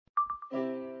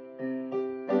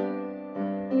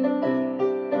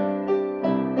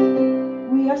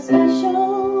are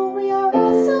special, we are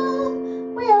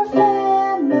awesome, we are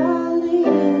family.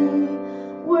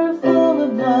 We're full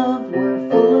of love, we're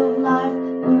full of life.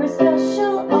 We're a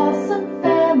special, awesome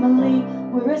family.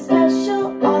 We're a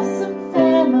special, awesome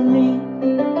family.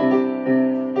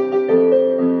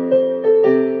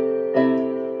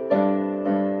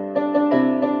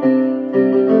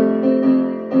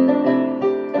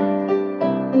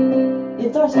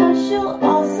 It's our special,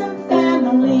 awesome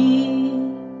family.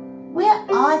 We're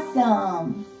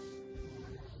awesome.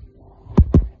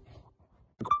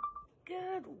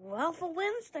 Good Waffle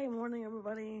Wednesday morning,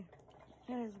 everybody.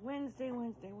 It is Wednesday.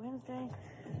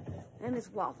 And it's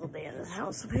waffle day in this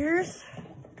house of yours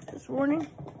this morning.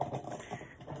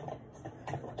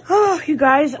 Oh, you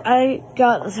guys, I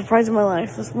got the surprise of my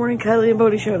life. This morning, Kylie and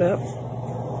Bodie showed up.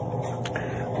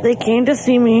 They came to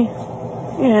see me,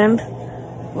 and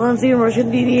Lindsay and Russia,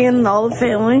 Dee Dee, and all the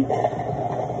family.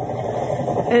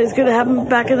 It's good to have them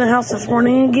back in the house this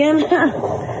morning again.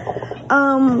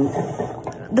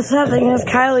 The sad thing is,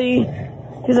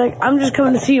 Kylie, he's like, I'm just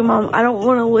coming to see you, Mom. I don't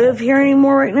want to live here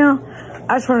anymore right now.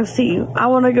 I just want to see you. I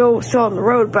want to go still on the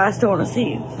road, but I still want to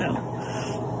see you. So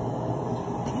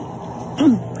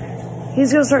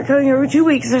he's going to start coming every 2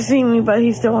 weeks to see me, but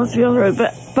he still wants to be on the road.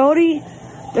 But Bodie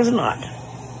does not.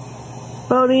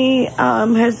 Bodie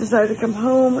has decided to come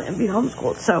home and be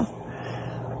homeschooled. So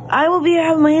I will be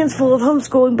having my hands full of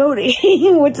homeschooling Bodie,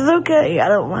 which is okay. I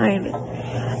don't mind.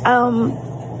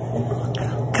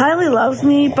 Kylie loves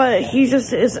me, but he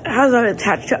just hasn't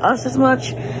attached to us as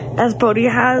much as Bodie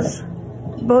has.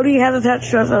 Bodie has attached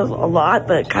to us a lot,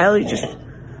 but Kylie just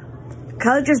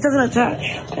doesn't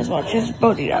attach as much as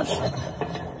Bodie does.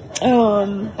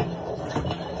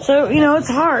 So, you know, it's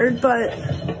hard, but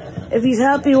if he's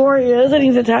happy where he is and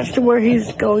he's attached to where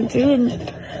he's going to, then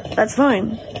that's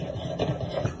fine.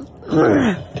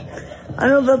 I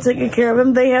know they'll take good care of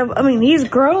him. He's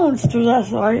grown since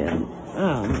last night.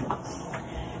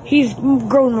 He's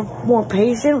grown more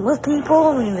patient with people.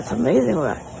 I mean, it's amazing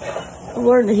what I've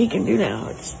learned that he can do now.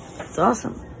 It's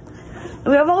awesome. I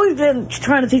mean, I've always been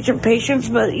trying to teach him patience,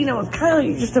 but, you know, with Kylie,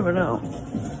 you just never know.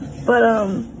 But,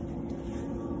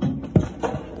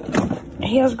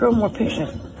 he has grown more patient,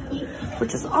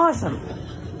 which is awesome.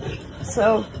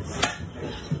 So,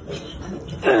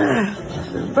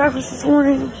 breakfast this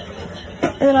morning,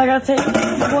 and then I gotta take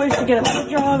the boys to get a blood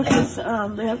draw because,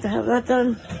 they have to have that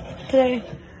done today.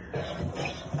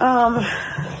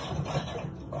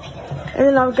 And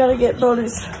then I've got to get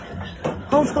Bodie's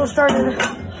homeschool started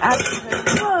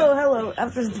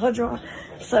after the blood draw.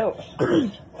 So,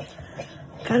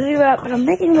 gotta do that, but I'm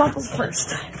making waffles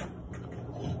first.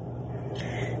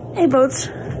 Hey, Boats.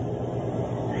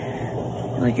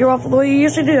 Like your waffle the way you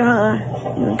used to do, huh?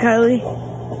 You and Kylie.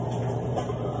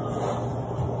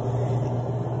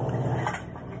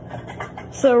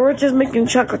 So, Rich is making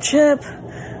chocolate chip.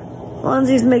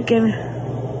 Lindsay's making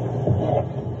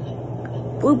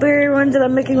blueberry ones, and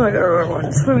I'm making regular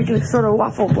ones. We're making a sort of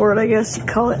waffle board, I guess you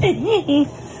call it.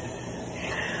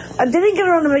 I didn't get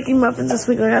around to making muffins this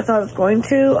week like I thought I was going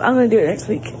to. I'm going to do it next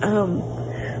week.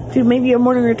 Do maybe a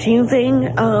morning routine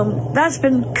thing. That's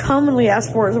been commonly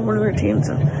asked for as a morning routine,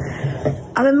 so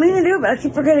I've been meaning to do it, but I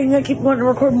keep forgetting. I keep wanting to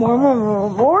record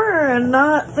more, and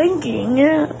not thinking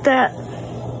that,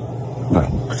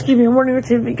 excuse me, a morning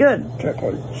routine would be good to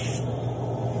record.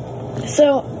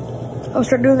 So, I'll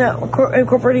start doing that,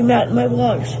 incorporating that in my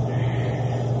vlogs.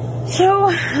 So,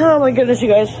 oh my goodness, you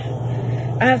guys.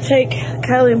 I have to take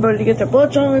Kylie and Bodie to get their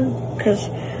bloods on, because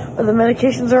the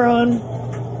medications are on.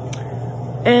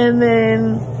 And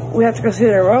then, we have to go see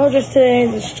the neurologist today,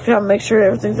 just to kind of make sure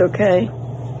everything's okay.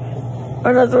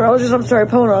 Or not the neurologist, I'm sorry,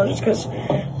 pulmonologist, because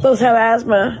both have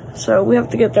asthma. So, we have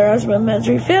to get their asthma meds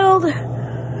refilled.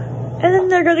 And then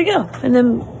they're good to go. And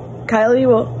then, Kylie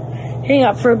will hang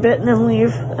out for a bit and then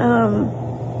leave.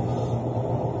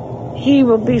 He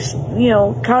will be, staying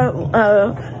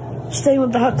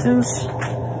with the Hudsons,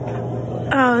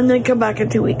 and then come back in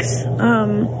 2 weeks.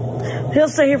 He'll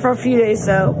stay here for a few days,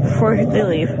 though, before they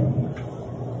leave.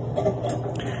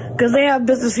 Because they have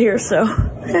business here, so.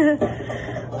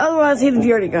 Otherwise, he'd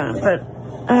be already gone. But,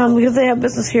 because they have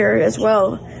business here as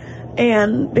well.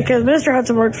 And because Mr.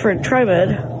 Hudson works for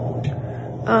TriMed,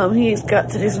 he's got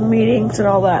to do some meetings and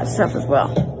all that stuff as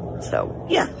well. So,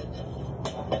 yeah.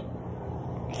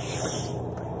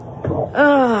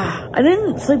 I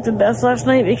didn't sleep the best last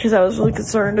night because I was really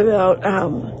concerned about,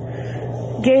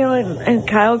 Gail and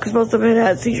Kyle, because both of them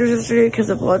had seizures yesterday because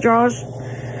of blood draws.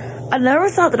 I never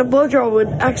thought that a blood draw would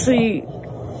actually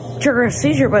trigger a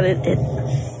seizure, but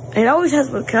it always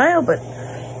has with Kyle, but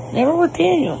never with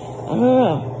Daniel. I don't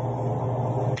know.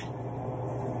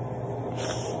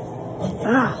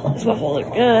 This waffle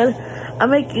look good. I'm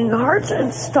making hearts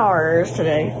and stars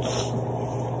today.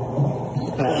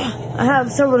 I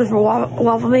have several different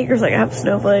waffle makers. Like I have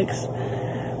snowflakes,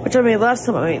 which I made last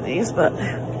time I made these, but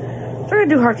we're gonna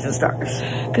do hearts and stars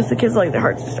because the kids like the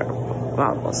hearts and stars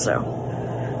waffles. So,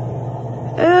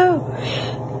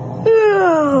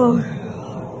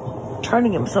 trying to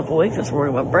get myself awake this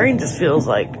morning. My brain just feels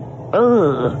like,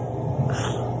 ugh.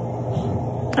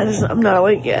 I'm not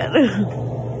awake yet.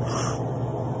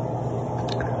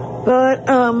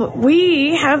 But,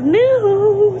 we have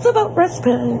news about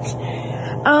respite.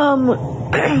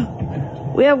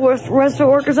 We have respite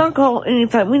workers on call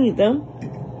anytime we need them.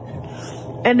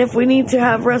 And if we need to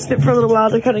have respite for a little while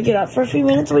to kind of get out for a few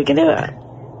minutes, we can do it.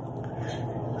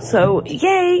 So,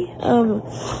 yay!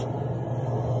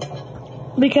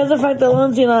 Because of the fact that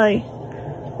Lindsay and I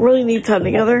really need time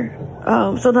together,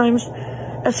 sometimes,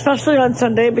 especially on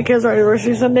Sunday, because our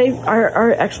anniversary Sunday,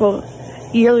 our actual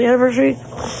yearly anniversary,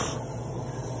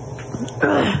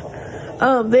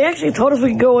 they actually told us we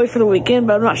could go away for the weekend,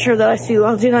 but I'm not sure that I see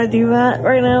Lindsay and I do that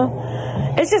right now.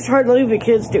 It's just hard to leave the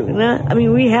kids doing that. I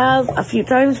mean, we have a few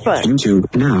times, but...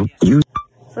 YouTube now. You.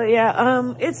 So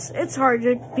yeah, it's hard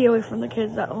to be away from the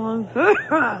kids that long.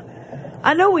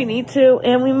 I know we need to,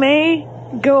 and we may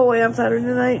go away on Saturday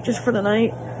night, just for the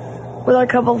night, with our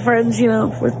couple of friends, you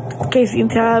know, with Casey and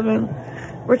Tab and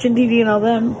Rich and Dee Dee and all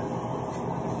them.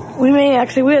 We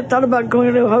had thought about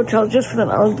going to a hotel just to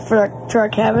our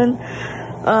cabin,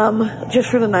 just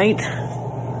for the night,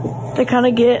 to kind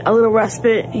of get a little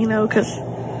respite, you know, because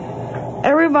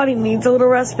everybody needs a little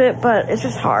respite, but it's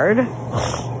just hard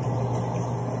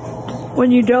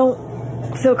when you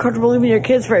don't feel comfortable leaving your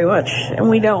kids very much, and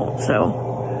we don't,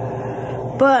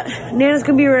 so. But Nana's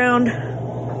gonna be around.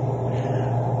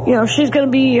 You know, she's gonna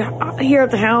be here at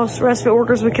the house. Respite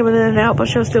workers will be coming in and out, but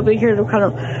she'll still be here to kind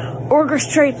of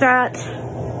orchestrate that.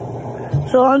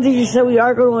 So Lindsay said we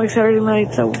are going like Saturday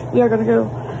night, so we are gonna go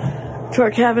to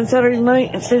our cabin Saturday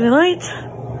night and stay the night.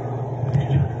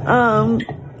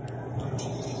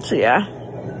 So yeah.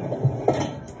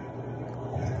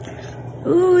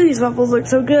 Ooh, these waffles look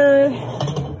so good.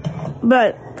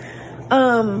 But,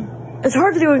 it's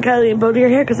hard to do when Kylie and Bodie are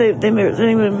here because they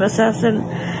miss us, and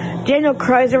Daniel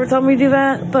cries every time we do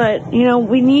that, but, you know,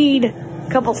 we need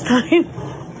couples time.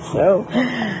 So,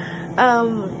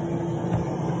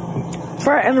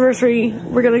 for our anniversary,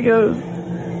 we're gonna go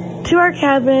to our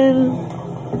cabin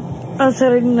on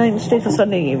Saturday night and stay till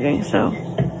Sunday evening, so.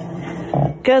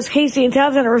 Because Casey and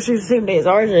Tab's anniversary is the same day as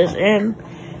ours is, and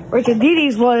Rich and Dee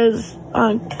Dee's was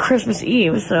on Christmas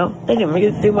Eve, so they didn't really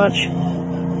get to do much.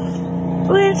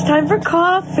 Well, it's time for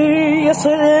coffee. Yes,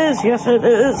 it is. Yes, it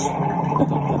is.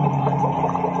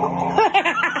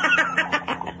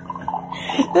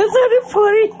 That sounded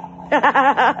funny.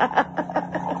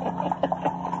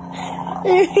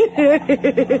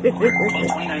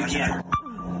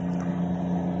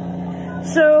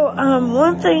 So,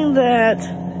 one thing that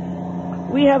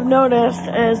we have noticed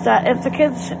is that if the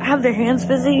kids have their hands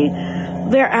busy,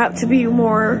 they're apt to be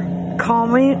more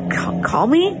calming?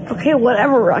 Okay,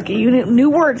 whatever, Rocky. You need new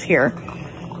words here.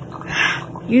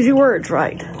 Use your words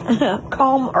right.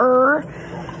 Calmer.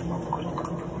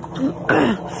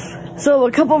 So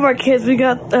a couple of our kids, they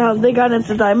got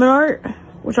into diamond art,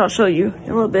 which I'll show you in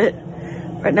a little bit.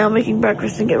 Right now I'm making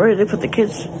breakfast and get ready to put the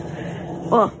kids,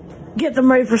 well, get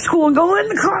them ready for school and go in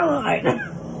the car line.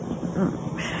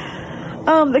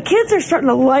 The kids are starting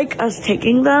to like us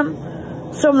taking them,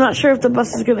 so I'm not sure if the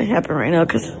bus is going to happen right now,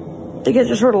 because the kids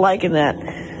are sort of liking that.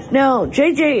 Now,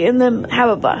 JJ and them have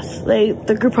a bus.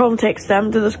 The group home takes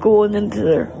them to the school and then to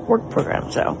their work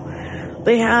program, so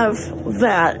they have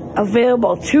that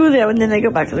available to them, and then they go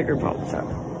back to the group home, so.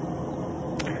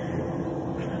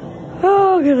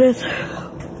 Oh, goodness.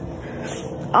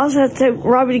 I also had to take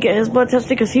Robbie to get his blood tested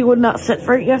because he would not sit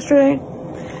for it yesterday.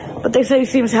 But they say he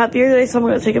seems happier today, so I'm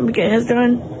going to take him to get his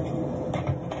done.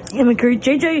 Him and Creed.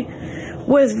 JJ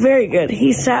was very good.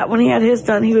 He sat when he had his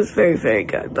done. He was very, very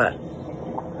good. But,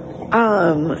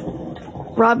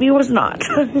 Robbie was not.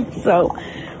 So,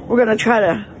 we're going to try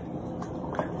to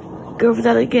go over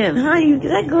that again. Huh? Is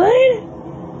that good?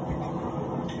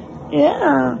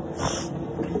 Yeah.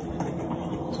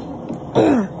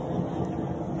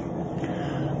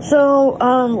 So,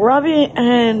 Robbie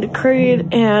and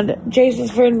Creed and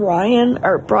Jason's friend Brian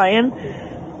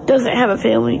doesn't have a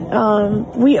family.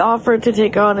 We offered to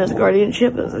take on his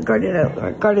guardianship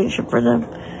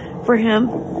for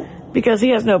him, because he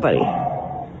has nobody.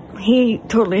 He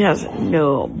totally has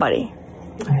nobody.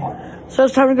 So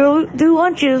it's time to go do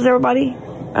lunches, everybody.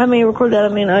 I may record that, I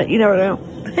may not. You never know.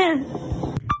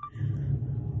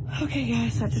 Okay,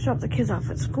 guys, I just dropped the kids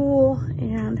off at school,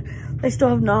 and they still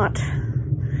have not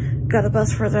got a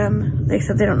bus for them. They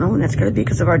said they don't know when that's going to be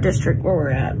because of our district where we're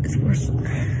at. We're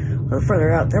a little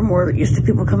further out. They're more used to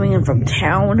people coming in from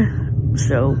town,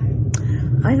 so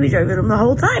I'd be driving them the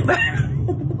whole time.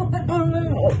 I don't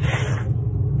know.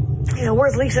 You know,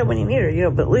 where's Lisa when you need her? You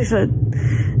know, but Lisa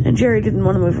and Jerry didn't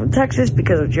want to move from Texas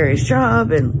because of Jerry's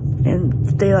job, and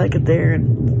they like it there.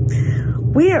 And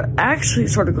we are actually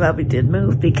sort of glad we did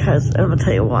move because I'm gonna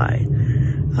tell you why.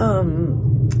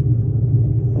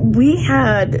 We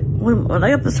had when I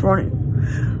got up this morning,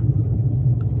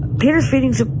 Peter's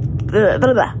feeding soup.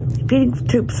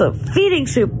 Feeding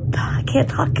soup. I can't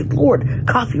talk. Good Lord,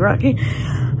 coffee, Rocky.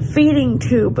 Feeding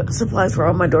tube supplies were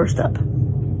on my doorstep,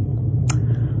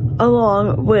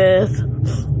 along with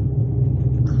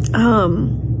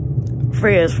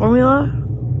Freya's formula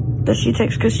that she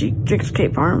takes because she drinks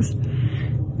Cape Farms,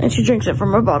 and she drinks it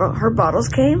from her bottle. Her bottles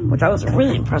came, which I was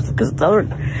really impressed with because the other,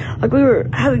 like, we were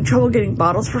having trouble getting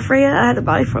bottles for Freya. I had to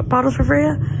buy bottles for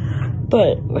Freya,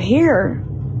 but here,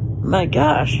 my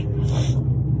gosh.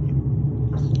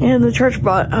 And the church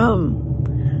bought some,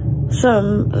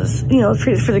 you know,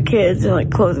 treats for the kids and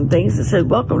like clothes and things that said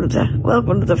welcome to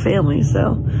the family.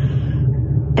 So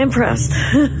impressed.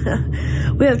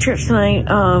 We have church tonight.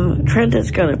 Trent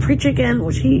is gonna preach again,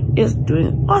 which he is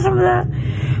doing awesome with that.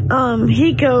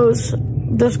 He goes,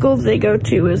 the school they go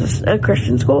to is a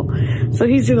Christian school, so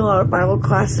he's doing a lot of Bible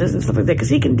classes and stuff like that because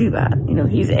he can do that. You know,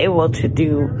 he's able to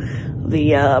do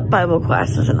the Bible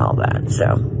classes and all that.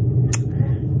 So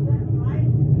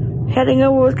heading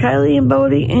over with Kylie and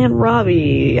Bodie and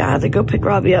Robbie. I had to go pick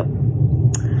Robbie up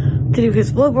to do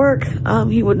his blood work.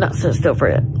 He would not sit still for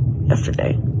it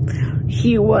yesterday.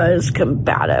 He was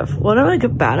combative. Well, not really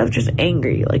combative, just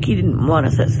angry. Like, he didn't want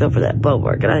to sit still for that blood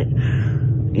work.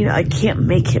 And I can't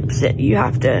make him sit. You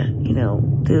have to,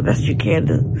 do the best you can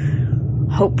to,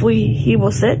 hopefully he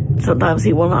will sit. Sometimes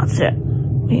he will not sit.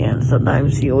 And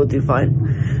sometimes he will do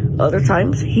fine. Other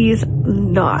times he's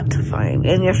not fine.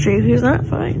 And yesterday he was not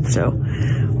fine. So,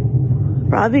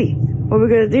 Robbie, what are we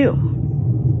going to do?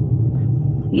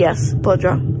 Yes, blood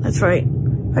draw. That's right.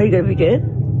 Are you going to be good?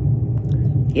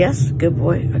 Yes? Good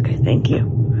boy. Okay, thank you.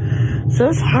 So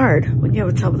it's hard when you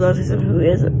have a child with autism who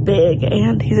is big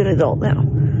and he's an adult now.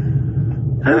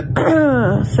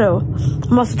 So,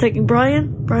 I'm also taking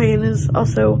Brian. Brian is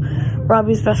also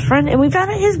Robbie's best friend, and we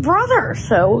found out his brother.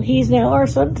 So, he's now our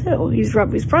son too. He's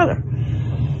Robbie's brother.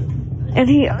 And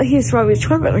he's Robbie's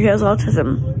twin brother. He has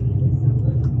autism.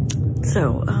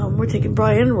 So, we're taking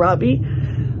Brian, Robbie,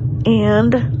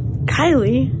 and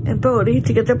Kylie and Bodie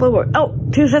to get their blood work. Oh,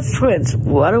 2 sets of twins.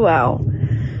 What a wow.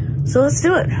 So let's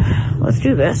do it. Let's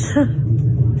do this.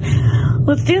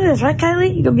 Let's do this, right,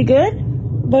 Kylie? You gonna be good?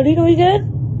 Bodie, gonna be good?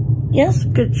 Yes?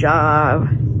 Good job.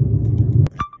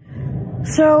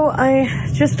 So I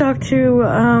just talked to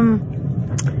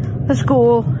the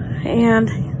school, and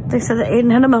they said that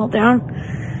Aiden had a meltdown.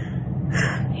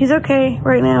 He's okay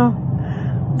right now.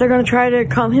 They're gonna try to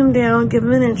calm him down, give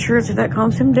him an insurance if that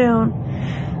calms him down.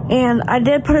 And I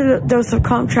did put a dose of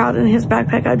Calm Child in his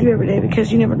backpack. I do every day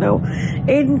because you never know.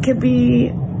 Aiden could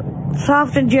be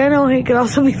soft and gentle. He could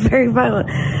also be very violent.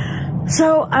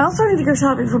 So I also need to go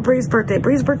shopping for Bree's birthday.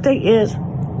 Bree's birthday is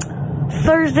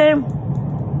Thursday.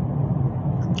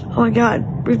 Oh my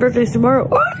God, Bree's birthday is tomorrow.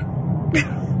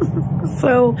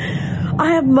 So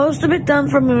I have most of it done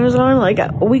from Amazon, like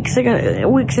weeks in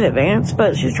advance.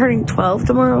 But she's turning 12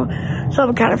 tomorrow, so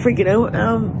I'm kind of freaking out.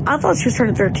 I thought she was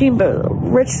turning 13, but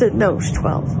Rich said no, she's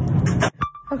 12.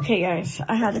 Okay, guys,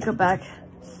 I had to go back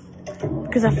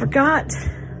because I forgot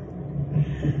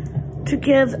to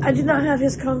give. I did not have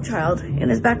his Calm Child in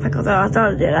his backpack, although I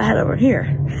thought I did. I had it over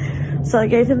here, so I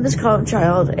gave him this Calm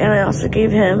Child, and I also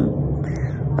gave him.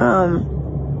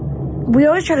 We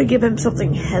always try to give him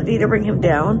something heavy to bring him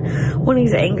down when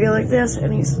he's angry like this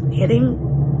and he's hitting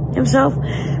himself.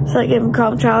 So I gave him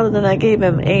Calm Child, and then I gave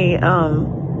him a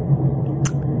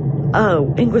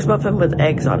English muffin with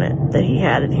eggs on it that he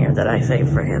had in here that I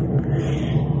saved for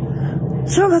him.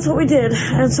 So that's what we did.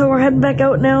 And so we're heading back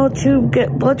out now to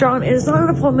get blood drawn. It is not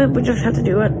an appointment, we just have to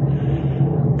do it.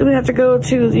 Then we have to go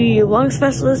to the lung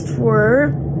specialist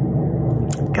for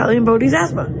Kylie and Bodie's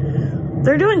asthma.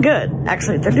 They're doing good,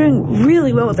 actually. They're doing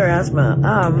really well with their asthma.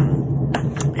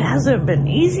 It hasn't been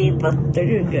easy, but they're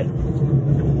doing good.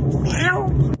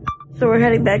 So we're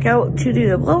heading back out to do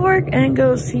the blood work and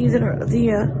go see the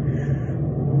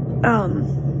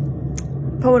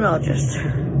pulmonologist.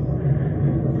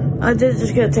 I did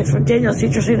just get a text from Daniel's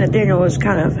teacher saying that Daniel was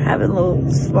kind of having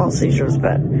little small seizures,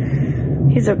 but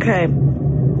he's okay.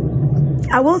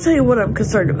 I will tell you what I'm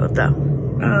concerned about, though.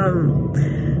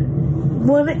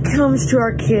 when it comes to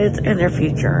our kids and their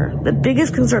future, the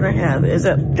biggest concern I have is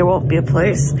that there won't be a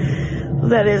place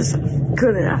that is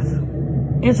good enough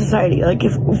in society. Like,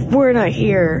 if we're not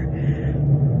here,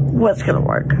 what's gonna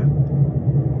work?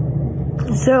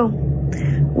 So,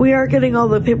 we are getting all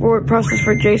the paperwork processed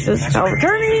for Jace's power of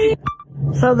attorney.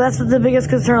 So that's the biggest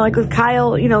concern. Like with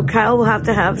Kyle, you know, Kyle will have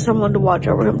to have someone to watch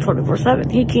over him 24/7.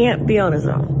 He can't be on his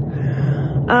own.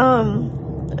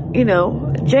 You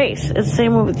know, Jace, it's the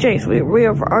same one with Jace. We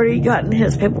have already gotten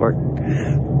his paperwork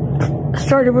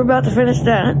started. We're about to finish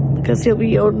that because he'll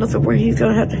be old enough where he's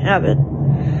going to have it.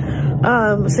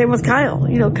 Same with Kyle.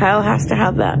 You know, Kyle has to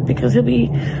have that because he'll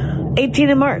be 18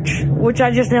 in March, which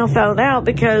I just now found out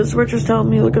because Rich was telling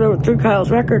me looking over through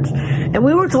Kyle's records, and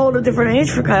we were told a different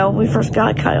age for Kyle when we first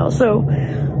got Kyle. So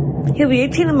he'll be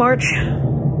 18 in March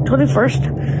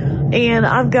 21st, and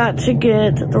I've got to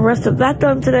get the rest of that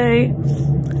done today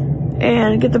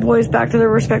and get the boys back to their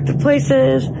respective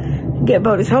places, get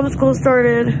Bodie's homeschool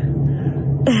started.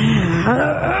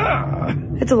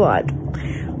 It's a lot.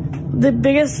 The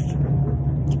biggest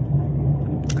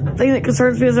thing that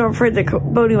concerns me is I'm afraid that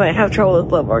Bodie might have trouble with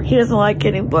blood work. He doesn't like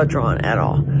getting blood drawn at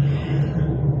all.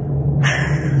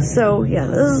 So yeah,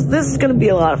 this is going to be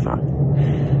a lot of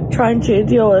fun. Trying to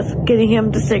deal with getting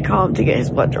him to stay calm to get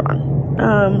his blood drawn.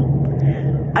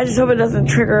 I just hope it doesn't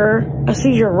trigger a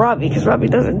seizure in Robbie, because Robbie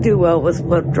doesn't do well with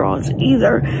blood draws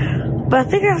either. But I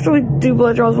think after we do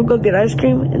blood draws, we'll go get ice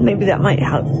cream, and maybe that might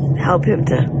help him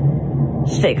to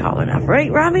stay calm enough, right,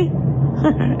 Robbie?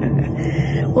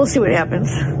 We'll see what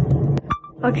happens.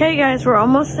 Okay, guys, we're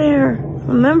almost there.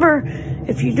 Remember,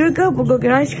 if you do go, we'll go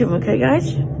get ice cream, okay,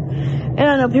 guys? And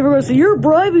I know people are going to say, you're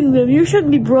bribing them. You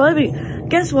shouldn't be bribing.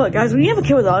 Guess what, guys? When you have a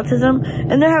kid with autism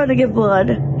and they're having to give blood,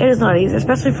 it is not easy,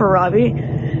 especially for Robbie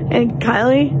and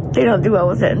Kylie. They don't do well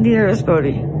with it, and neither does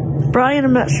Bodie. Brian,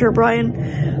 I'm not sure. Brian,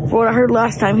 for what I heard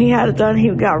last time he had it done, he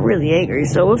got really angry.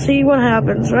 So we'll see what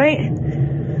happens, right?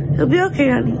 He'll be okay,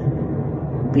 honey.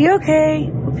 Be okay.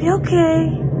 We'll be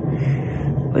okay.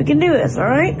 We can do this,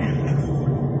 alright?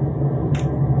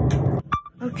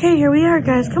 Okay, here we are,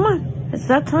 guys. Come on. It's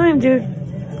that time, dude.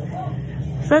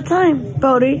 It's that time.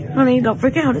 Bodie, honey, don't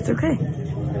freak out. It's okay.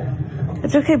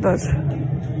 It's okay, Buzz.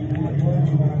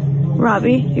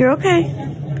 Robbie, you're okay.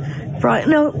 Brian,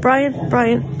 no, Brian.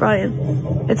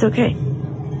 It's okay.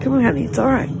 Come on, honey. It's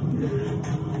alright.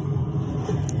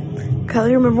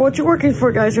 Kylie, remember what you're working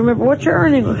for, guys. Remember what you're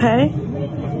earning, okay?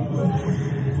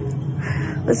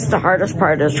 This is the hardest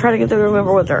part, is trying to get them to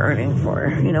remember what they're earning for.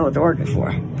 You know, what they're working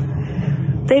for.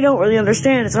 They don't really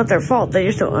understand. It's not their fault. They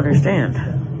just don't understand.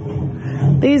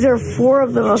 These are 4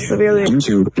 of the most severely...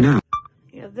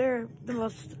 Yeah, they're the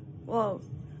most... Well,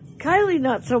 Kylie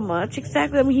not so much.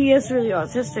 Exactly. I mean, he is really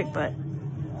autistic, but...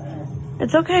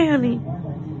 It's okay, honey.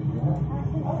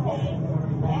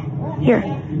 Here.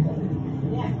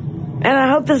 And I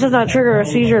hope this does not trigger a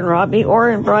seizure in Robbie or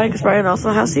in Brian, because Brian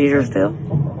also has seizures too.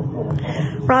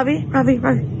 Robbie.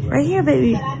 Right here,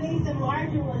 baby.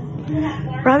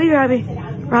 Robbie.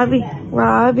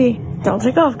 Don't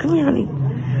take off. Come here, honey.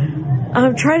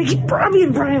 I'm trying to keep Robbie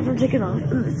and Brian from taking off.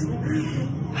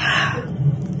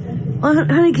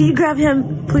 Honey, can you grab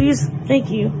him, please?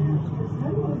 Thank you.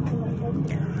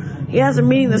 He has a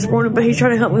meeting this morning, but he's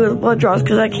trying to help me with blood draws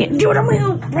because I can't do it on my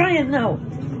own. Brian, no.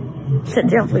 Sit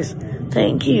down, please.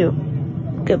 Thank you.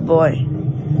 Good boy.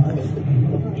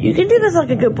 You can do this like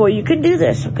a good boy. You can do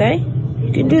this, okay?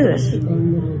 You can do this.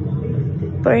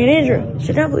 Brian, Andrew,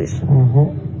 sit down, please.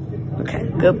 Okay,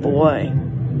 good boy.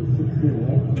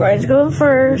 Brian's going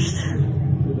first.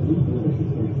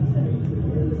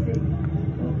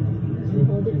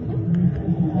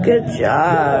 Good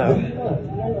job.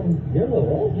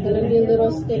 Gonna be a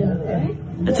little sting, okay?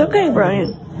 It's okay,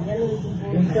 Brian.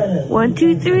 1,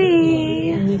 2, 3.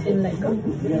 And you can let go.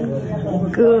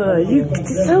 Good. You did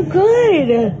so good.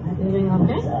 Doing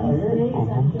okay?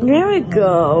 There we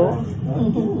go.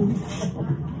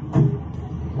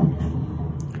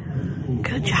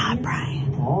 Good job,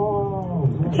 Brian.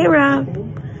 Okay, Rob.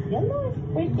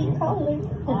 Pretty color.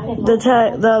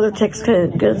 The other tech's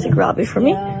gonna take Robbie for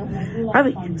me.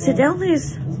 Robbie, sit down,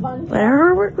 please. Let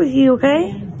her work with you,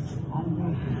 okay?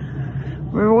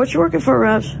 Remember what you're working for,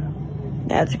 Robs.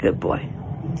 That's a good boy.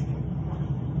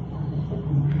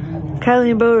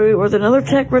 Kylie and Bodie with another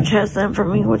tech. Rich has them for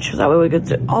me, which that way we get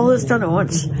all this done at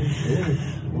once.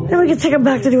 Then we can take them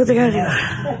back to do what they gotta do.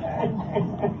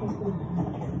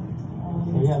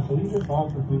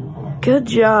 Good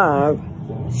job.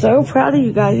 So proud of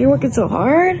you guys. You're working so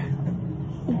hard.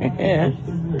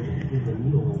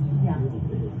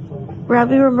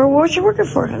 Robbie, remember what you're working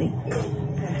for, honey.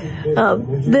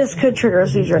 This could trigger a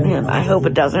seizure in him. I hope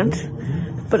it doesn't.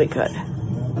 but it could.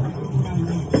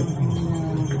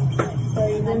 So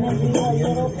you're gonna do a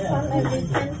little pump every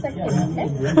 10 seconds,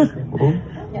 okay?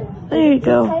 There you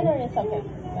go. Tighter, it's okay.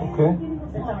 Okay.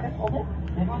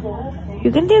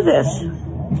 You can do this.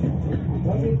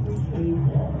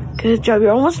 Good job.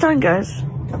 You're almost done, guys.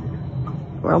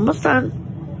 We're almost done.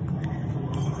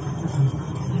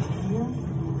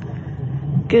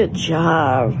 Good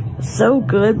job. So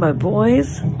good, my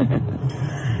boys.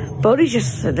 Bodie's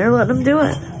just sitting there letting him do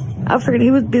it. I figured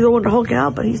he would be the one to Hulk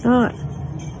out, but he's not.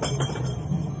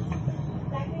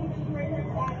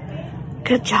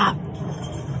 Good job.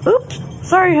 Oops.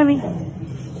 Sorry, honey.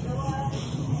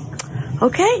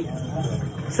 Okay.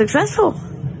 Successful.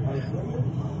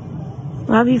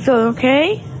 Robbie, you feel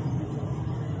okay?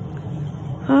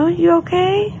 Huh? You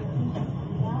okay?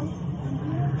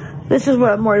 This is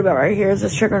what I'm worried about right here, is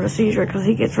this triggering a seizure, because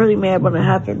he gets really mad when it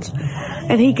happens.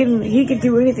 And he can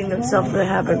do anything to himself if it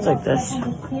happens like this.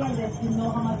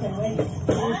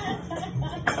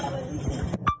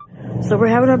 So we're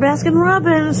having our Baskin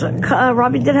Robbins.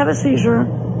 Robbie did have a seizure,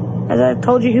 as I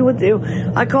told you he would do.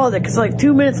 I called it because like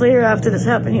 2 minutes later after this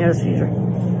happened, he had a seizure.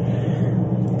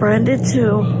 Brian did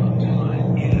too.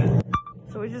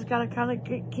 So we just gotta kind of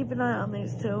keep an eye on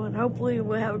these two, and hopefully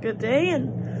we'll have a good day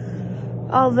and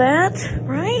all that,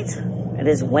 right? It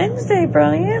is Wednesday,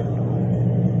 Brian.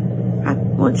 I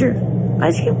want your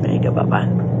ice cream. There you go, bye-bye.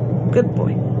 Good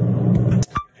boy.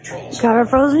 Got our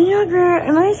frozen yogurt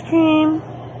and ice cream.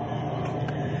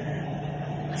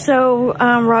 So,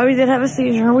 Robbie did have a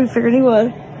seizure. We figured he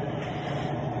would.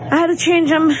 I had to change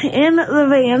him in the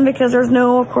van because there's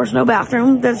of course, no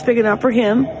bathroom that's big enough for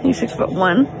him. He's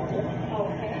 6'1".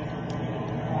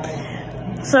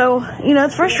 So, you know,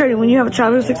 it's frustrating when you have a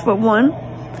child who's 6'1",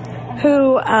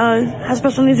 who has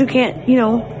special needs, who can't, you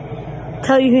know,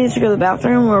 tell you he needs to go to the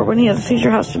bathroom, or when he has a seizure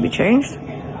has to be changed.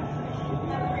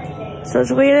 So that's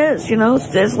the way it is, you know.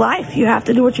 It's life. You have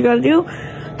to do what you got to do.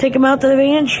 Take him out to the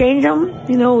van, change him,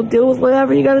 you know, deal with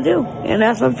whatever you got to do. And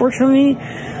that's unfortunately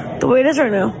the way it is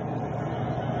right now.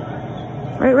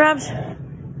 Right, Rabs?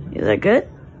 Is that good?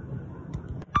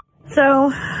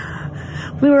 So,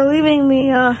 we were leaving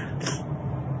the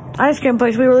ice cream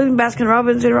place. We were leaving Baskin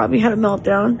Robbins, and Robbie had a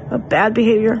meltdown, a bad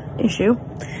behavior issue.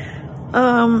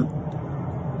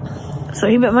 So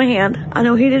he bit my hand. I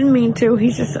know he didn't mean to.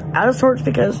 He's just out of sorts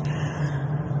because,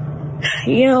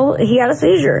 you know, he had a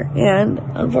seizure. And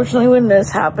unfortunately, when this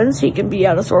happens, he can be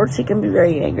out of sorts. He can be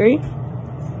very angry.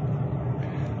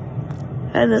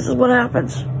 And this is what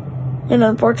happens. And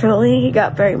unfortunately, he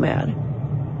got very mad.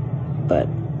 But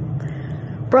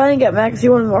Brian got mad because he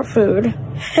wanted more food.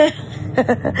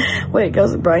 Way it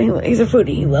goes with Brian. He's a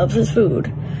foodie. He loves his food.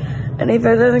 And if he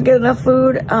doesn't get enough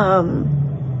food,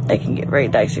 it can get very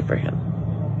dicey for him.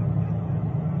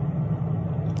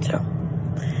 So,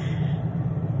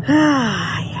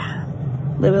 yeah.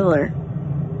 Live and learn.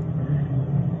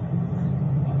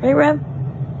 Right, Reb?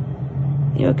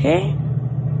 You okay?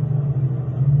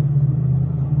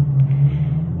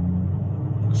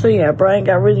 So yeah, Brian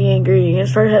got really angry and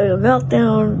started having a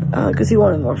meltdown because he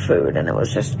wanted more food, and it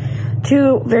was just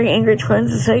two very angry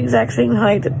twins, the same exact same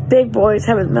height, the big boys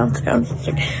having meltdowns. It's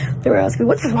like, they were asking,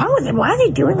 what's wrong with them? Why are they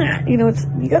doing that? You know,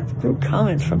 you got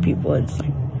comments from people. It's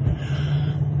like,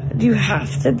 do you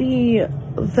have to be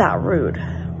that rude?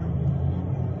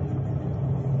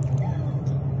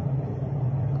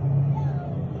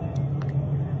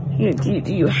 Do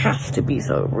you have to be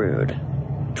so rude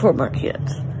toward my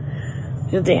kids?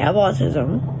 They have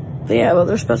autism. They have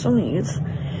other special needs.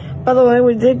 By the way,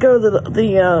 we did go to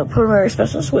the pulmonary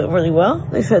specialist. Went really well.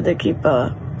 They said they keep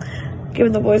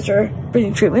giving the boys their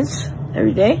breathing treatments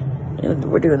every day,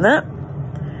 and we're doing that.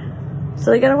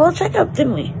 So they got a well checkup,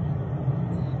 didn't we?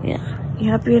 Yeah. You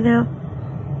happy now?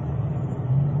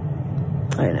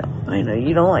 I know.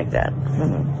 You don't like that.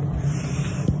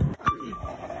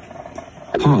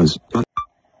 Pause.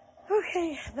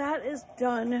 Okay, that is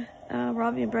done.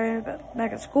 Robbie and Brian are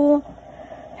back at school,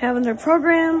 having their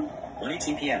program.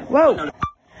 1:18 p.m. Whoa.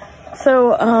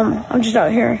 So, I'm just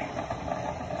out here.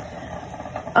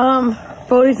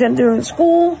 Bodie's done doing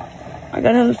school. I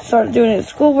got him started doing his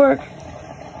schoolwork.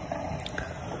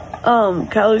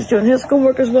 Kylie's doing his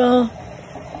schoolwork as well.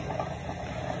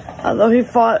 Although he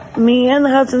fought me and the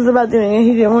Hudsons about doing it,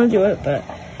 he didn't want to do it, but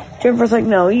Jennifer's like,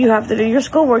 no, you have to do your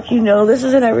schoolwork. You know, this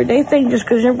is an everyday thing. Just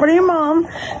because you're in front of your mom,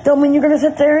 don't mean you're going to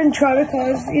sit there and try to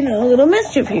cause, you know, a little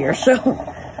mischief here. So,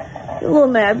 a little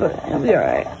mad, but it'll be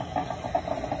alright.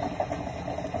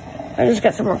 I just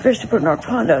got some more fish to put in our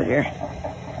pond out here.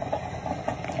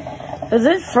 Because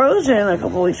it froze in a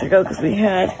couple weeks ago because we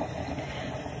had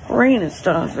rain and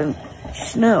stuff and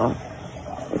snow.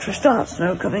 which we still have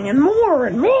snow coming in more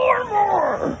and more and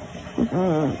more.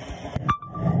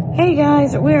 Hey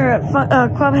guys, we are at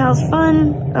Clubhouse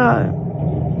Fun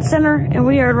Center, and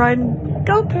we are riding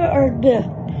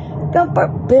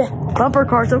bumper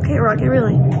cars. Okay, Rocky,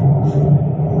 really?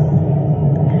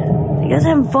 You guys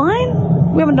having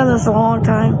fun? We haven't done this in a long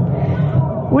time.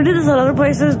 We did this at other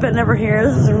places, but never here.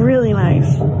 This is really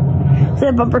nice. They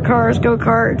have bumper cars,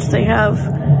 go-karts. They have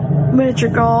miniature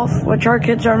golf, which our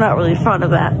kids are not really fond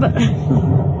of that, but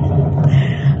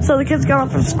so the kids got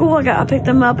off from school. I picked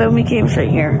them up, and we came straight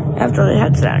here after they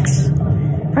had snacks.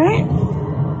 Right?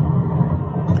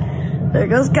 There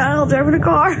goes Kyle driving a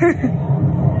car.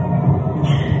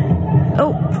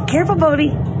 Oh, careful,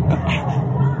 Bodie.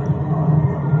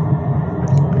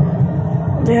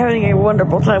 They're having a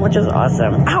wonderful time, which is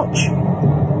awesome. Ouch!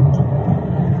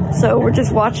 So we're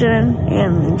just watching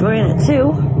and enjoying it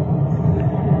too.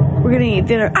 We're gonna eat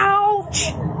dinner.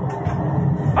 Ouch!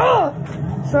 Oh!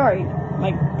 Sorry.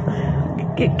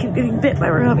 Keep getting bit by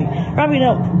Robbie. Robbie,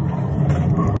 no.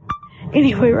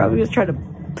 Anyway, Robbie was trying to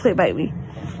play bite me.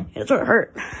 It sort of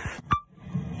hurt.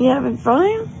 You having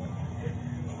fun?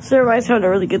 So everybody's having a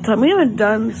really good time. We haven't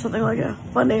done something like a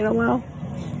fun day in a while.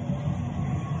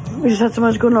 We just had so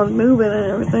much going on moving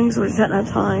and everything, so we just hadn't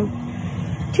had time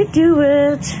to do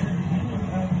it.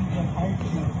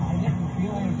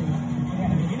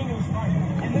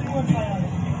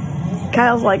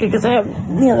 Kyle's like it because they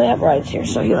have rides here,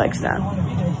 so he likes that.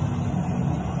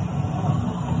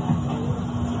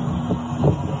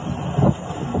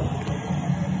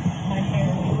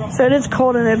 So it is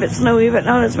cold and a bit snowy, but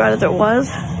not as bad as it was.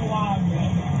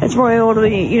 It's more able to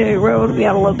be, we're able to be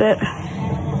out a little bit.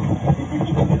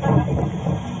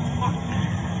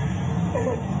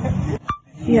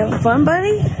 You having fun,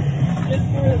 buddy?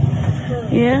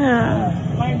 Yeah.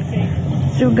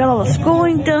 So we got all the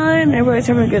schooling done. Everybody's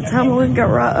having a good time. We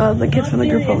got the kids from the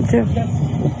group home too.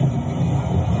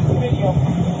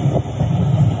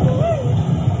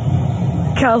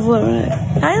 Kyle's loving it.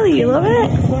 Kylie, you loving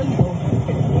it?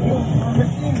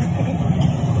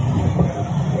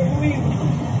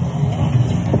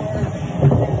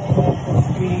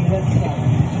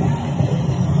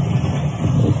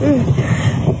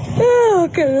 Oh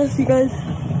goodness, you guys.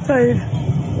 Tired.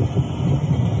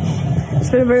 It's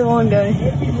been a very long day.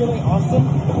 It'd be really awesome.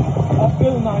 I'll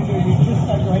feel not good. You just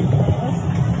like right behind us.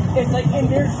 It's like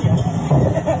inertia.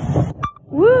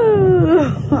 Woo!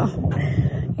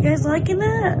 You guys liking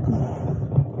that?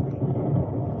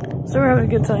 So we're having a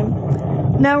good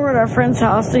time. Now we're at our friend's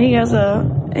house. So he has a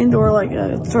indoor, like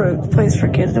a sort of place for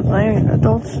kids to play and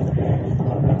adults.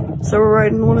 So we're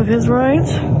riding one of his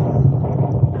rides.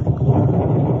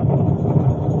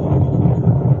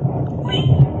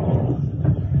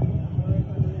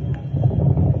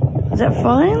 Is that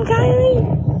fun, Kylie?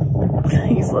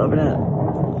 He's loving it.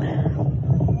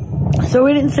 So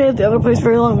we didn't stay at the other place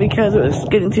very long because it was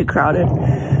getting too crowded.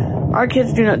 Our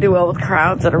kids do not do well with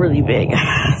crowds that are really big.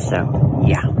 So,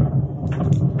 yeah.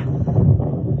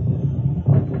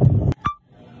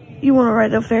 You want to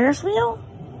ride the Ferris wheel?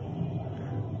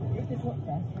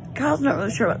 Kyle's not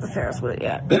really sure about the Ferris wheel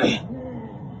yet. He's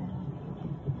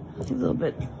a little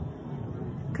bit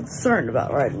concerned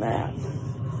about riding that.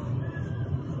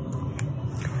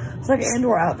 It's like an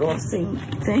indoor-outdoor thing.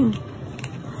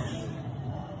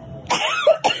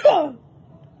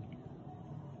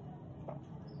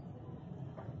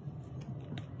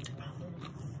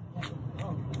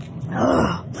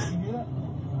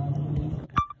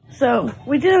 So,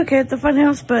 we did okay at the fun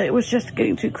house, but it was just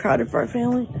getting too crowded for our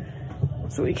family.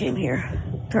 So we came here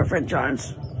to our friend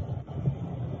John's.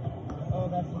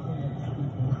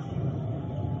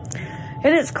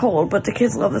 It is cold, but the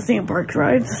kids love the theme park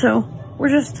rides, so we're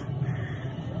just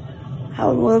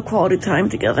having a little quality time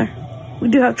together. We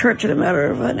do have church in a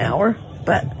matter of an hour,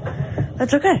 but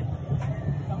that's okay.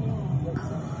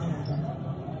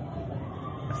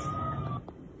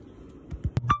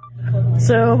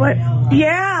 So,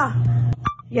 yeah,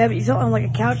 but you sit on like a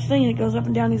couch thing, and it goes up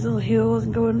and down these little hills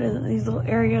and go into these little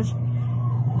areas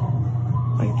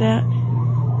like that.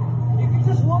 You can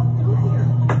just walk through here.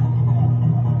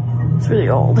 It's really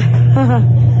old,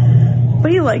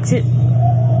 but he likes it,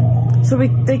 so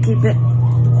they keep it.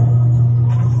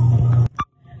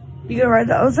 You gonna ride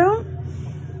the Ozone?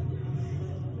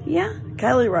 Yeah,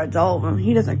 Kylie rides all of them.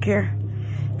 He doesn't care.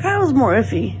 Kyle's more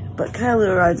iffy, but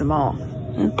Kylie rides them all.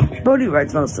 And Bodie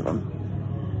rides most of them.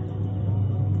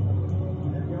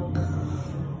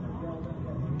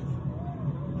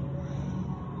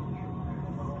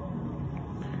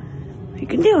 You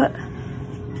can do it.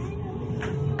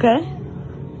 Okay.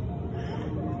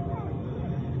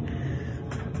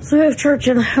 So we have church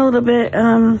in a little bit.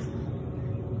 We're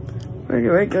getting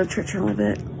ready to go to church in a little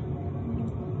bit.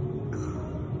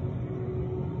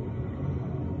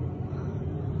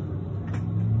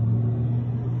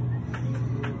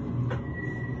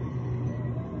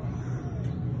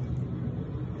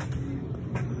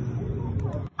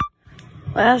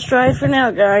 Last ride for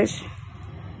now, guys.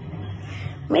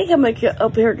 Maybe I'll make it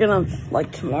up here again on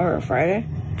like tomorrow or Friday,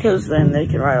 because then they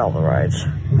can ride all the rides.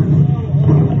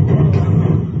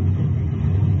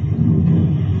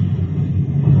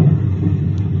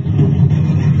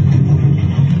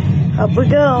 Up we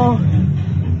go.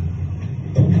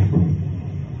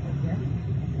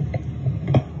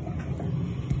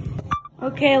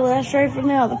 Okay, last ride for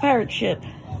now, the pirate ship.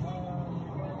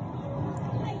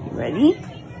 You ready?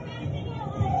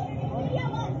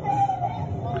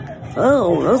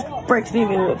 Oh, those brakes need to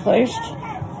be replaced.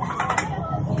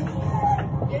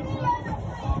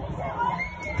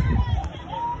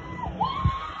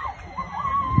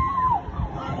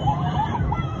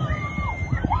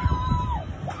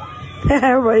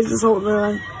 Everybody's just holding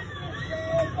on.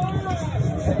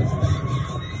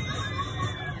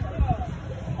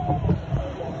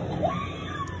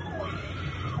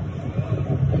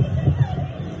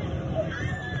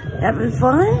 Having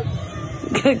fun?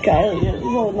 Good, Kylie. Just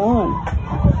holding on.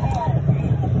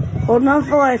 Holding on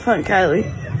for life, huh, Kylie?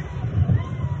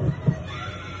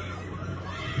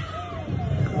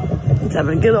 It's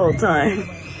having a good old time.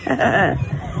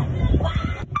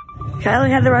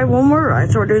 Kylie had to ride one more ride,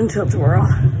 so we're doing tilt-a-whirl.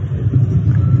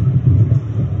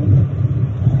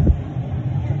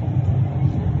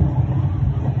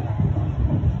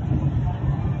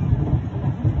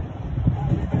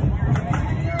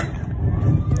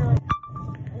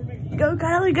 Go,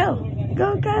 Kylie, go.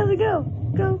 Go, Kylie, go.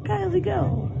 Go, Kylie,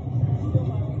 go.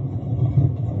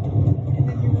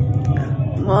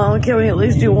 Well, can we at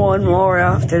least do one more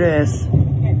after this? I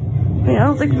mean, I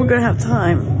don't think we're gonna have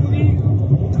time.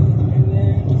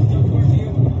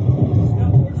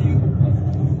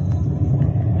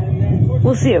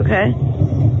 We'll see, okay?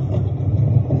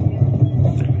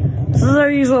 This is our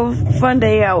usual fun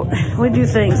day out. We do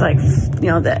things like, you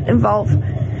know, that involve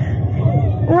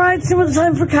rides some of the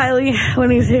time for Kylie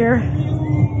when he's here.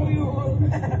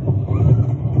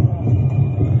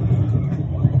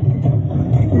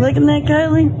 Liking that,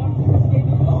 Kylie?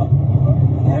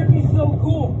 That'd be so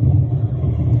cool.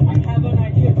 I have an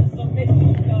idea to submit to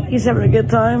you guys. He's having a good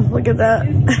time. Look at that.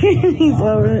 He's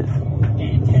loving it.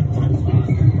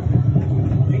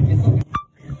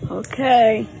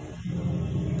 Okay.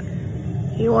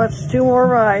 He wants 2 more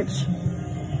rides.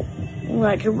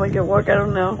 I can make it work, I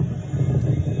don't know.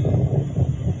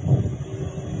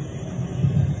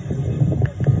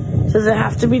 Says it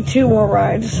have to be 2 more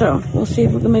rides, so we'll see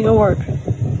if we can make it work.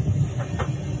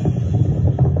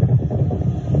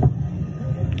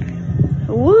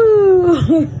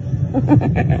 Woo!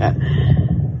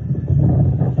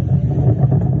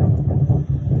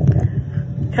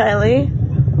 Kylie,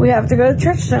 we have to go to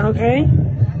church soon, okay?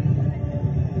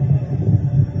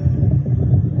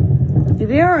 You'll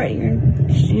be alright.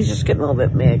 He's just getting a little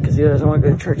bit mad because he doesn't want to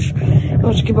go to church. He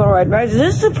wants to keep on riding rides.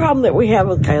 This is the problem that we have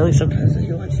with Kylie sometimes.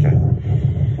 He wants to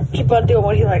keep on doing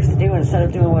what he likes to do instead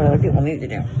of doing what other people need to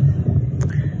do.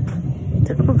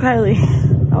 Typical Kylie.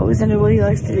 Always into what he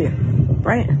likes to do.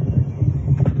 Right?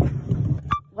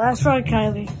 Last ride,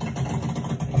 Kylie.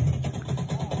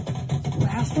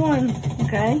 Last one,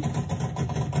 okay?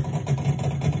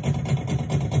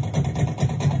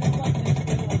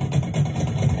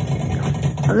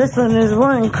 Now this one is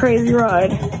one crazy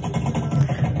ride.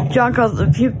 John calls it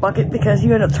the puke bucket because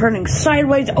you end up turning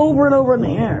sideways over and over in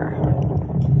the air.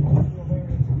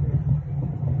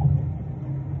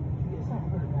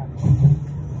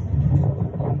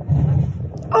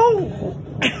 Oh!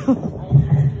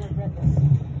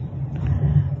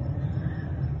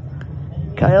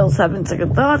 Kyle's having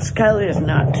second thoughts. Kylie is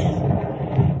not.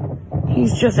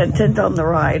 He's just intent on the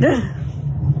ride.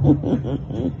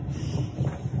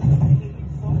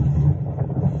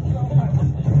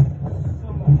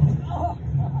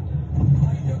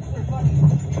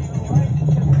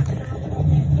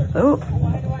 Oh,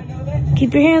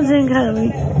 keep your hands in,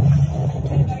 Kylie.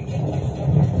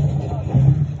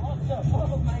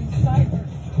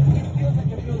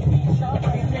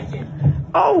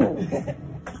 Oh!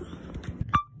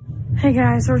 Hey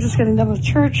guys, we're just getting done with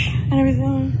church and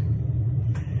everything.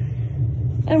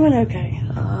 It went okay.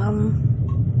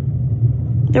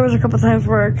 There was a couple times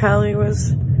where Kylie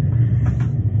was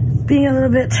being a little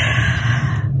bit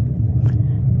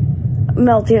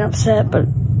melty and upset, but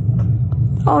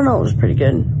oh no, it was pretty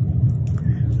good.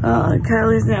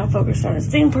 Kylie's now focused on his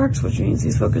theme parks, which means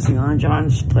he's focusing on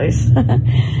John's place.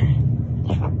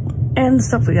 And the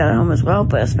stuff we got at home as well,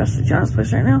 but especially John's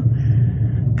place right now.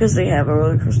 Because they have a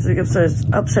roller coaster that goes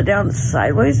upside down and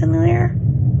sideways in the air.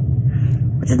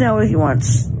 Which is now what he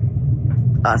wants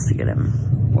us to get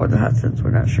him. Or the Hudsons,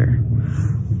 we're not sure.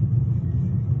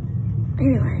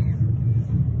 Anyway.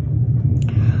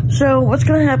 So, what's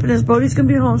going to happen is Bodie's going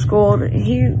to be homeschooled.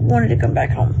 He wanted to come back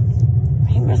home.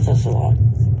 He missed us a lot.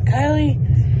 Kylie,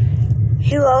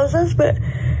 he loves us, but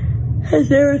has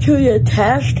never truly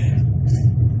attached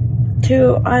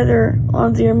to either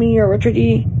Lonzie or me or Richard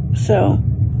E. So,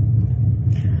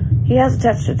 he has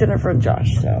attached to Jennifer and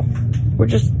Josh. So, we're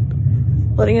just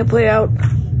letting it play out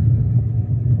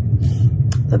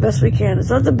the best we can. It's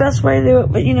not the best way to do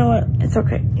it, but you know what? It's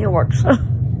okay. It works.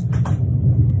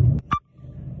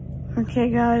 Okay,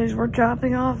 guys, we're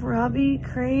dropping off Robbie,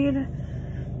 Craig,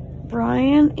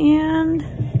 Brian, and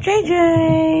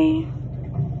JJ.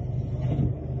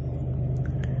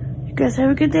 You guys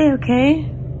have a good day, okay?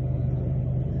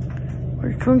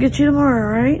 We're coming to get you tomorrow,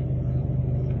 alright?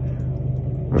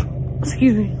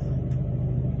 Excuse me.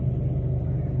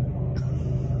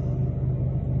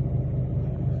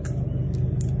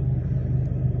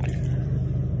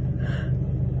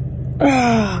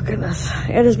 Oh, goodness.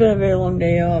 It has been a very long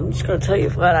day, y'all. I'm just going to tell you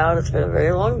flat out, it's been a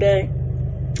very long day.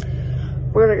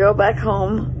 We're going to go back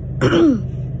home.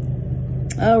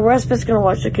 Respite's going to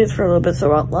watch the kids for a little bit, so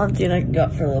Lonzie and I can go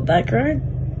out for a little bike ride.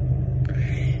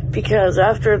 Because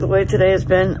after the way today has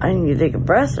been, I need to take a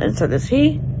breath, and so does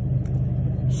he.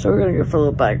 So we're going to go for a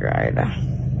little bike ride.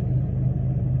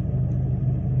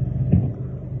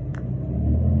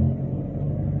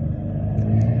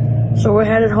 So we're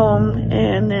headed home,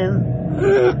 and then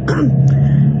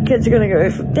kids are going to go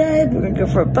for bed. We're going to go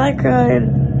for a bike ride.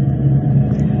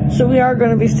 So we are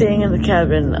going to be staying in the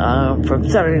cabin from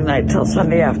Saturday night till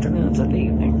Sunday afternoon, Sunday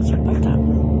evening, something like that.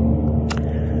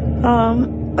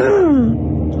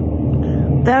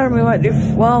 That or we might do,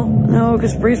 well, no,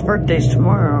 because Bree's birthday's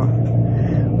tomorrow.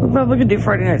 We're probably going to do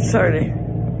Friday night, Saturday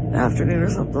afternoon or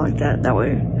something like that. That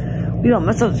way we don't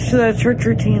mess up the church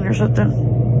routine or something.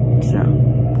 So,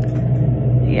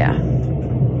 yeah.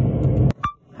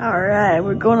 Alright,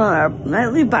 we're going on our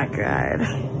nightly bike ride.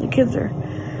 The kids are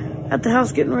at the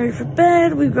house getting ready for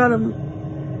bed. We've got them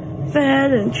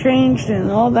fed and changed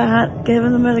and all that,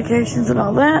 given the medications and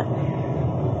all that.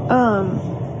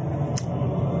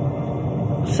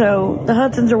 So the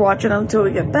Hudsons are watching them until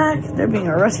we get back. They're being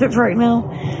arrested right now,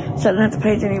 so I don't have to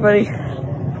page anybody.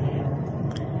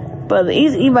 But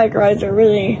these e-bike rides are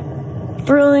really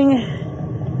thrilling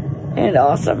and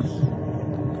awesome.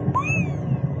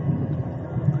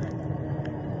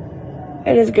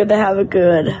 It is good to have a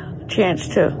good chance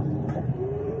to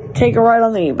take a ride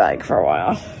on the e-bike for a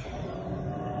while.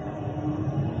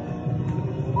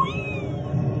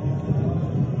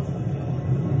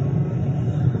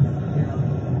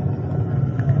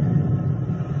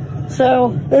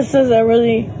 So, this is a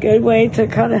really good way to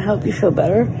kind of help you feel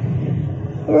better.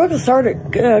 We're a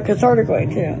cathartic way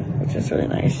too, which is really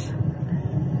nice.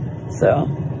 So,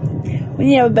 when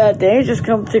you have a bad day, just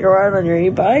come take a ride on your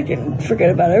e-bike and forget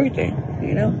about everything,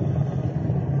 you know?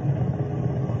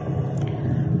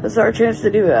 This is our chance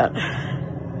to do that.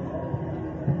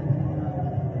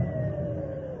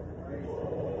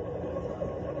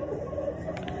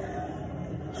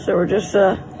 So we're just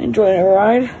enjoying a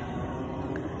ride.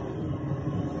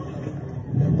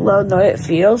 Love the way it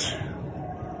feels.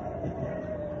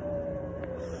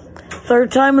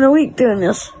 Third time in a week doing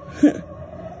this.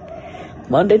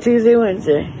 Monday, Tuesday,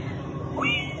 Wednesday.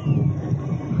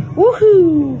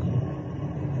 Woohoo!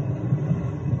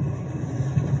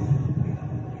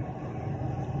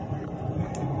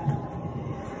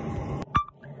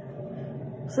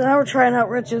 So now we're trying out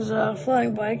Rich's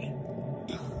flying bike.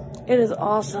 It is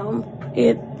awesome.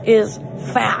 It is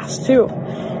fast too.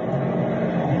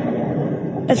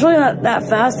 It's really not that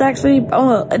fast actually.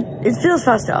 Oh, it feels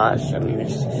fast to us. I mean,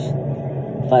 it's just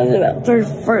flies at about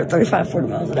 35, 40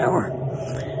 miles an hour.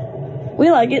 We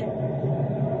like it.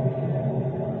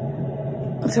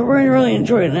 So we're really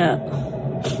enjoying that.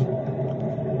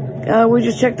 We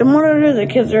just checked the monitor. The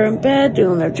kids are in bed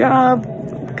doing their job.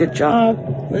 Good job.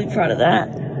 Really proud of that.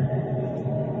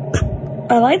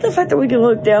 I like the fact that we can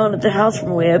look down at the house from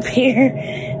way up here.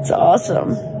 It's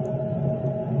awesome.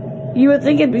 You would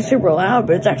think it'd be super loud,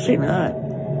 but it's actually not.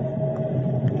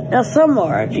 Now some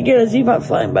are. If you get a Z-Bot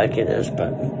flying bike, it is,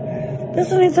 but this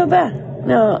one ain't so bad.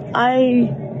 Now,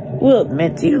 I will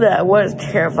admit to you that I was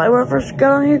terrified when I first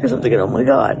got on here, because I'm thinking, oh my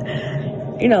god.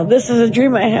 You know, this is a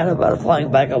dream I had about a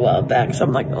flying bike a while back, so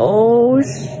I'm like, oh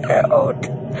shoot.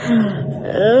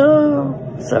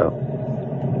 So,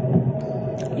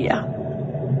 yeah.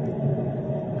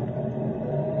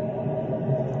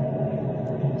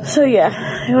 So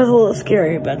yeah, it was a little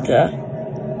scary, but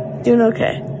doing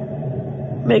okay.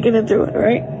 Making it through it,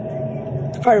 right?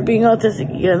 It's part of being autistic,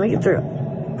 you gotta make it through.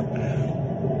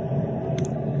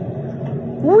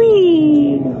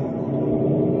 Whee!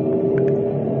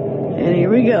 And here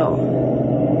we go.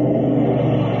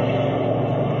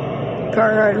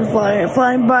 Car garden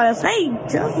flying by us. Hey,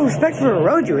 just respect for the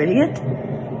road, you idiot.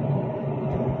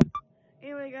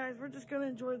 Anyway, guys, we're just gonna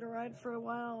enjoy the ride for a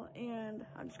while, and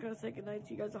I'm just gonna say goodnight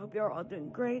to you guys. I hope you are all doing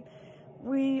great.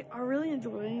 We are really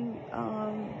enjoying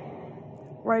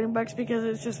riding bikes because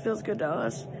it just feels good to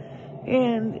us,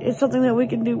 and it's something that we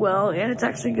can do well, and it's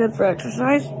actually good for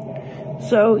exercise.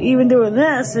 So even doing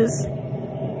this is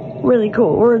really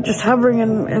cool. We're just hovering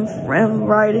and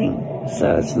riding,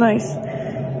 so it's nice.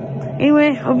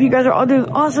 Anyway, hope you guys are all doing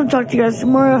awesome. Talk to you guys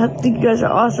tomorrow. I think you guys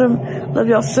are awesome. Love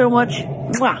y'all so much.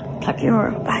 Mwah. Talk to you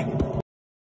tomorrow. Bye.